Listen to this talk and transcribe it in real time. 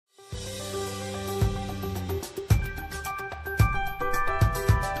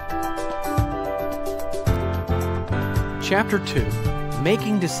Chapter 2,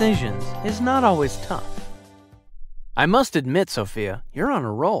 Making Decisions is not always tough. I must admit, Sophia, you're on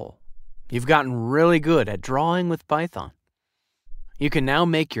a roll. You've gotten really good at drawing with Python. You can now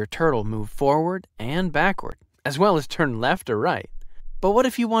make your turtle move forward and backward, as well as turn left or right. But what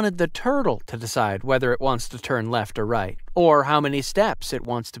if you wanted the turtle to decide whether it wants to turn left or right, or how many steps it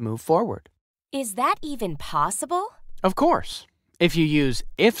wants to move forward? Is that even possible? Of course, if you use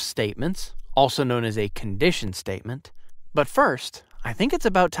if statements, also known as a condition statement. But first, I think it's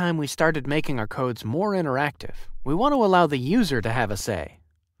about time we started making our codes more interactive. We want to allow the user to have a say.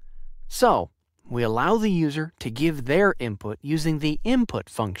 So, we allow the user to give their input using the input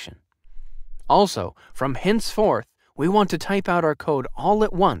function. Also, from henceforth, we want to type out our code all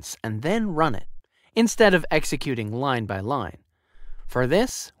at once and then run it, instead of executing line by line. For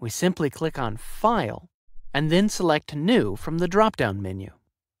this, we simply click on File, and then select New from the drop-down menu.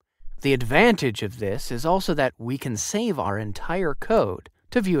 The advantage of this is also that we can save our entire code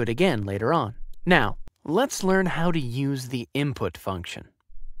to view it again later on. Now, let's learn how to use the input function.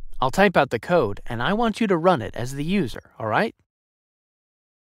 I'll type out the code, and I want you to run it as the user, all right?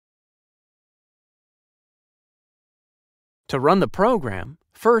 To run the program,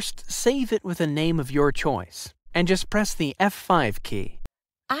 first save it with a name of your choice, and just press the F5 key.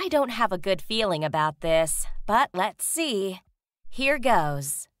 I don't have a good feeling about this, but let's see. Here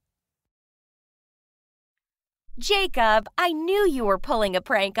goes. Jacob, I knew you were pulling a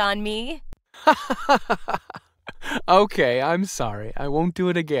prank on me. Okay, I'm sorry. I won't do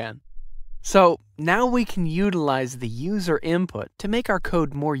it again. So, now we can utilize the user input to make our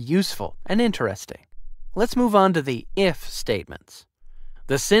code more useful and interesting. Let's move on to the if statements.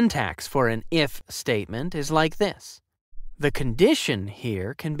 The syntax for an if statement is like this. The condition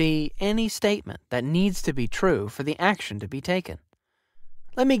here can be any statement that needs to be true for the action to be taken.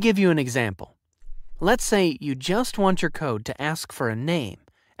 Let me give you an example. Let's say you just want your code to ask for a name,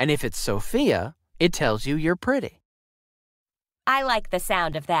 and if it's Sophia, it tells you you're pretty. I like the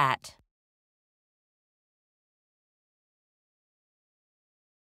sound of that.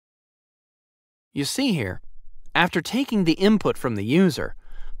 You see here, after taking the input from the user,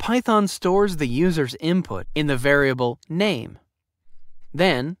 Python stores the user's input in the variable name.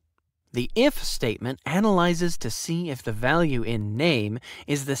 Then, the if statement analyzes to see if the value in name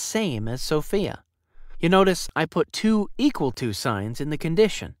is the same as Sophia. You notice I put two equal to signs in the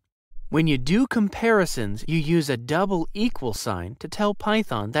condition. When you do comparisons, you use a double equal sign to tell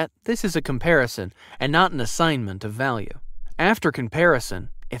Python that this is a comparison and not an assignment of value. After comparison,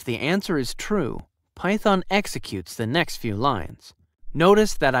 if the answer is true, Python executes the next few lines.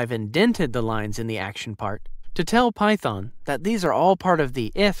 Notice that I've indented the lines in the action part to tell Python that these are all part of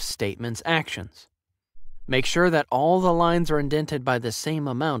the if statement's actions. Make sure that all the lines are indented by the same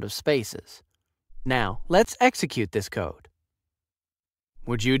amount of spaces. Now, let's execute this code.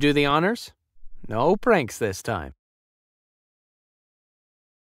 Would you do the honors? No pranks this time.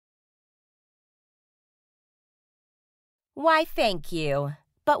 Why, thank you.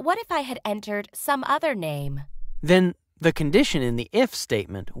 But what if I had entered some other name? Then the condition in the if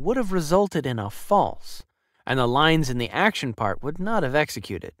statement would have resulted in a false, and the lines in the action part would not have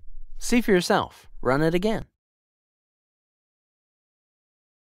executed. See for yourself. Run it again.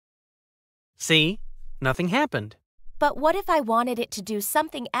 See? Nothing happened. But what if I wanted it to do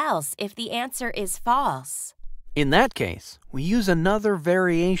something else if the answer is false? In that case, we use another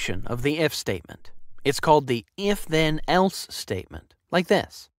variation of the if statement. It's called the if-then-else statement, like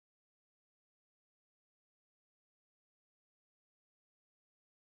this.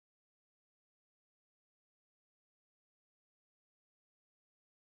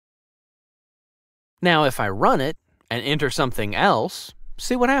 Now, if I run it and enter something else,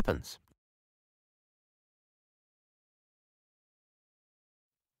 see what happens.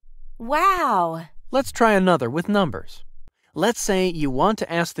 Wow! Let's try another with numbers. Let's say you want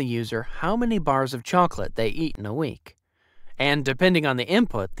to ask the user how many bars of chocolate they eat in a week. And depending on the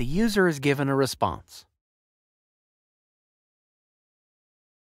input, the user is given a response.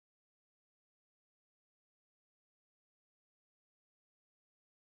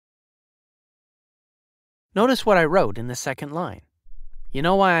 Notice what I wrote in the second line. You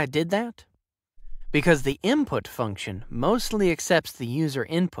know why I did that? Because the input function mostly accepts the user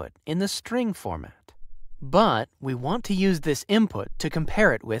input in the string format. But we want to use this input to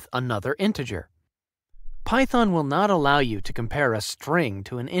compare it with another integer. Python will not allow you to compare a string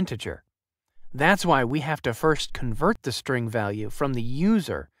to an integer. That's why we have to first convert the string value from the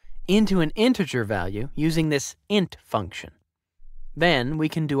user into an integer value using this int function. Then we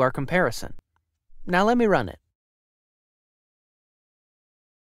can do our comparison. Now let me run it.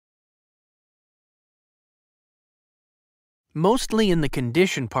 Mostly in the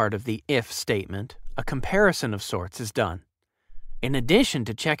condition part of the if statement, a comparison of sorts is done. In addition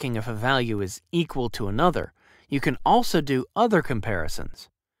to checking if a value is equal to another, you can also do other comparisons.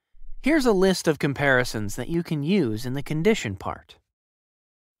 Here's a list of comparisons that you can use in the condition part.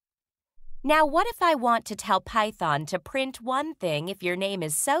 Now, what if I want to tell Python to print one thing if your name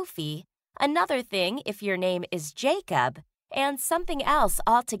is Sophie, another thing if your name is Jacob, and something else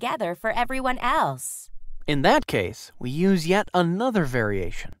altogether for everyone else? In that case, we use yet another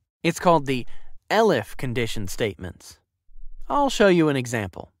variation. It's called the elif condition statements. I'll show you an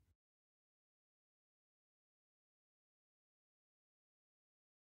example.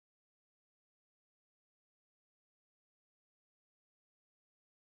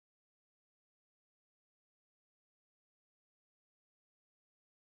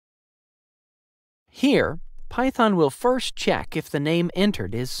 Here, Python will first check if the name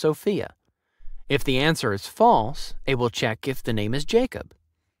entered is Sophia. If the answer is false, it will check if the name is Jacob.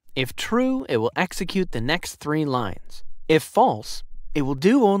 If true, it will execute the next 3 lines. If false, it will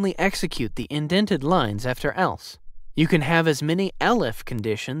only execute the indented lines after else. You can have as many elif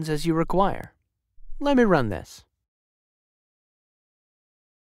conditions as you require. Let me run this.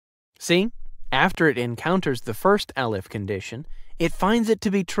 See, after it encounters the first elif condition, it finds it to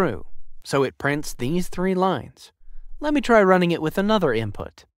be true. So it prints these 3 lines. Let me try running it with another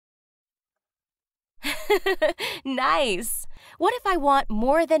input. Nice! What if I want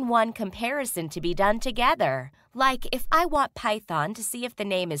more than one comparison to be done together? Like if I want Python to see if the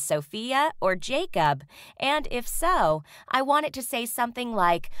name is Sophia or Jacob, and if so, I want it to say something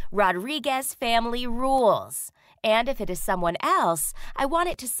like Rodriguez family rules. And if it is someone else, I want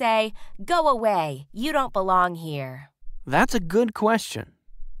it to say, go away, you don't belong here. That's a good question.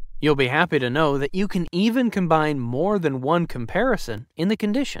 You'll be happy to know that you can even combine more than one comparison in the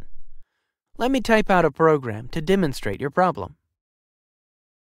condition. Let me type out a program to demonstrate your problem.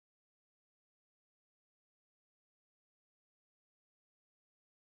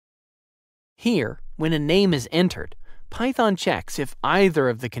 Here, when a name is entered, Python checks if either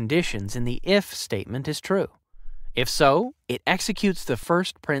of the conditions in the if statement is true. If so, it executes the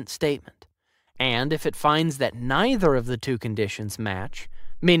first print statement. And if it finds that neither of the 2 conditions match,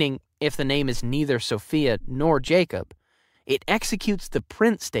 meaning if the name is neither Sophia nor Jacob, it executes the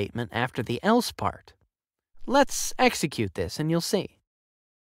print statement after the else part. Let's execute this and you'll see.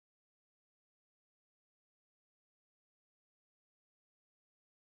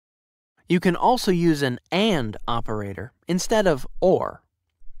 You can also use an AND operator instead of OR.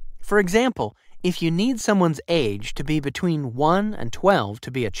 For example, if you need someone's age to be between 1 and 12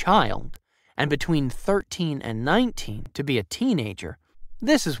 to be a child, and between 13 and 19 to be a teenager,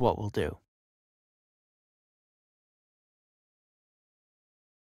 this is what we'll do.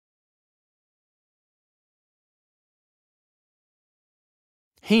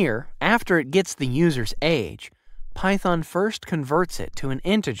 Here, after it gets the user's age, Python first converts it to an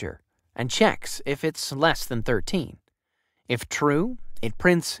integer and checks if it's less than 13. If true, it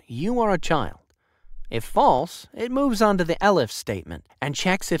prints you are a child. If false, it moves on to the elif statement and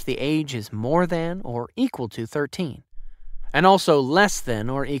checks if the age is more than or equal to 13, and also less than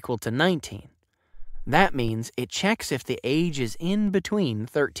or equal to 19. That means it checks if the age is in between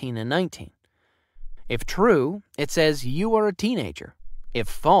 13 and 19. If true, it says you are a teenager. If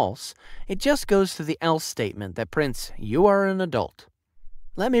false, it just goes to the else statement that prints you are an adult.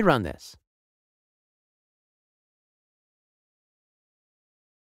 Let me run this.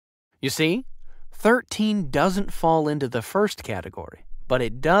 You see, 13 doesn't fall into the first category, but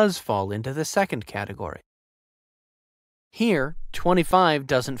it does fall into the second category. Here, 25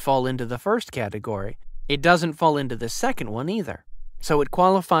 doesn't fall into the first category. It doesn't fall into the second one either, so it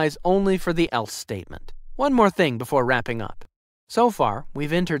qualifies only for the else statement. One more thing before wrapping up. So far,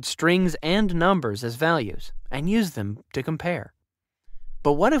 we've entered strings and numbers as values and used them to compare.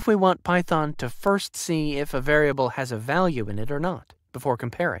 But what if we want Python to first see if a variable has a value in it or not before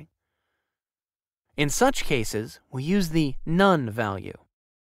comparing? In such cases, we use the none value.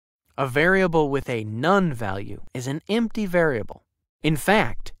 A variable with a none value is an empty variable. In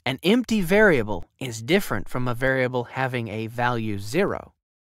fact, an empty variable is different from a variable having a value 0.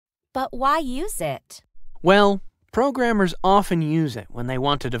 But why use it? Well, programmers often use it when they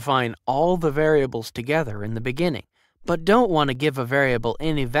want to define all the variables together in the beginning, but don't want to give a variable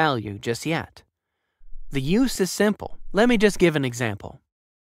any value just yet. The use is simple. Let me just give an example.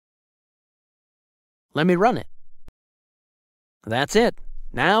 Let me run it. That's it.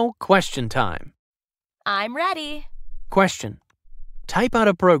 Now, question time. I'm ready. Question. Type out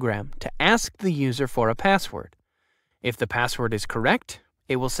a program to ask the user for a password. If the password is correct,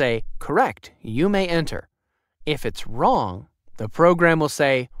 it will say, correct, you may enter. If it's wrong, the program will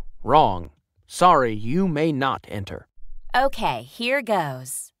say, "Wrong. Sorry, you may not enter." Okay, here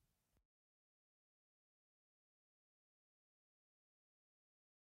goes.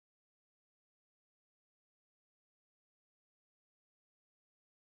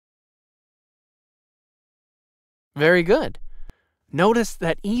 Very good. Notice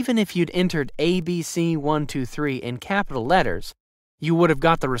that even if you'd entered ABC123 in capital letters, you would have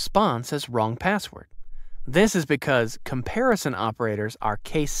got the response as wrong password. This is because comparison operators are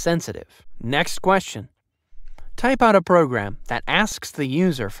case sensitive. Next question. Type out a program that asks the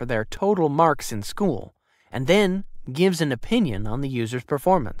user for their total marks in school and then gives an opinion on the user's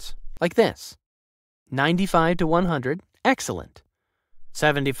performance, like this. 95 to 100, excellent.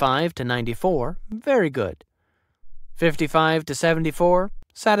 75 to 94, very good. 55 to 74,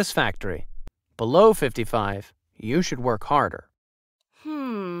 satisfactory. Below 55, you should work harder.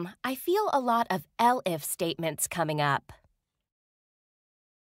 I feel a lot of elif statements coming up.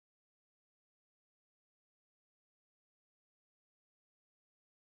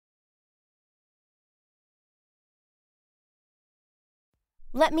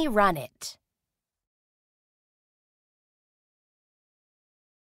 Let me run it.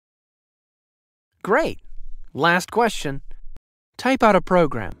 Great! Last question. Type out a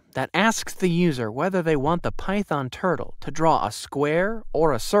program that asks the user whether they want the Python turtle to draw a square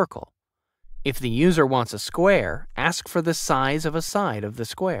or a circle. If the user wants a square, ask for the size of a side of the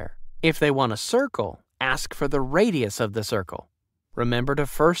square. If they want a circle, ask for the radius of the circle. Remember to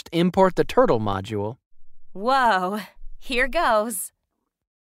first import the turtle module. Whoa, here goes.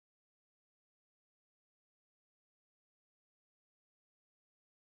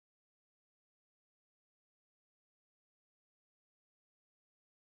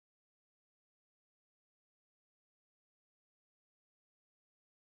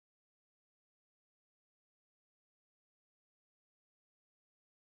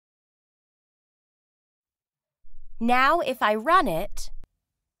 Now if I run it,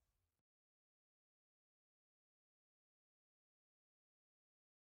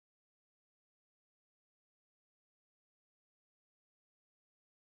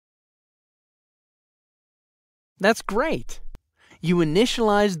 That's great! You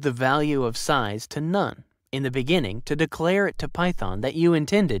initialized the value of size to none in the beginning to declare it to Python that you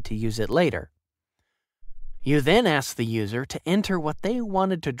intended to use it later. You then asked the user to enter what they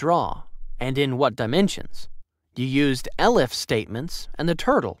wanted to draw and in what dimensions. You used elif statements and the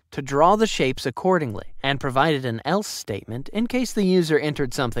turtle to draw the shapes accordingly and provided an else statement in case the user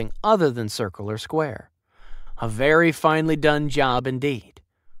entered something other than circle or square. A very finely done job indeed.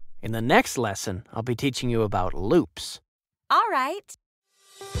 In the next lesson, I'll be teaching you about loops. all right.